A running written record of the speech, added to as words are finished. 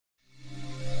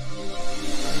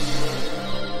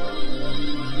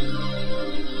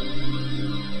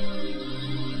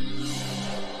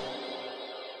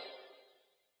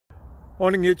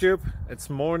Morning YouTube,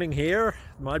 it's morning here.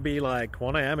 It might be like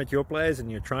 1 a.m. at your place and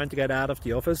you're trying to get out of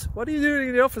the office. What are you doing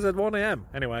in the office at 1 a.m?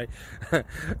 Anyway,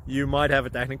 you might have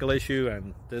a technical issue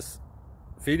and this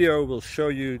video will show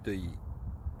you the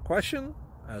question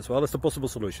as well as the possible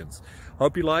solutions.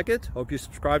 Hope you like it, hope you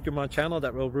subscribe to my channel.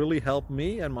 That will really help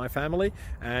me and my family,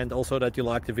 and also that you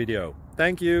like the video.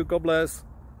 Thank you, God bless.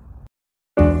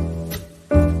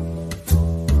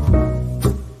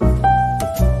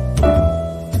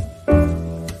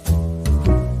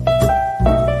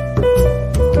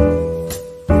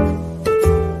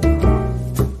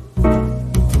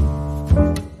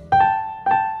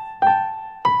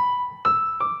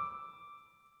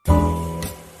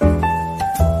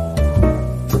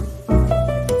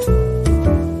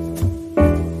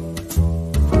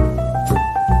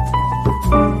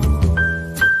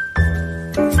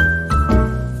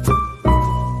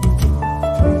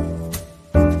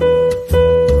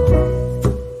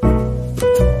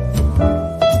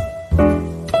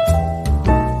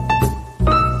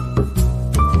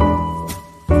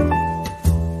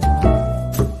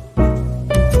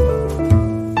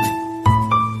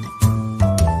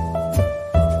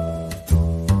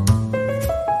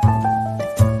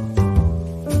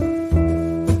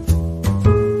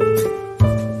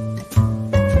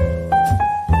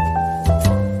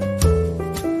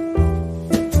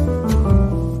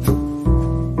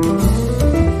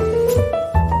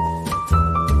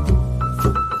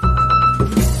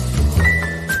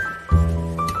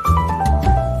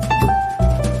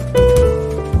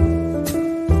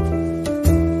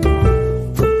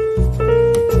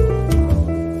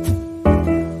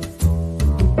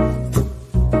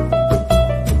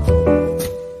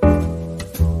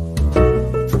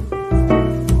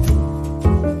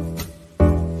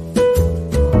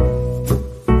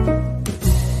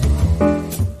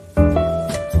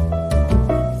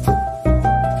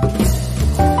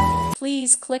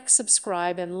 Please click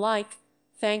subscribe and like.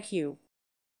 Thank you.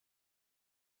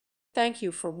 Thank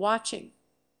you for watching.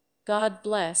 God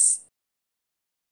bless.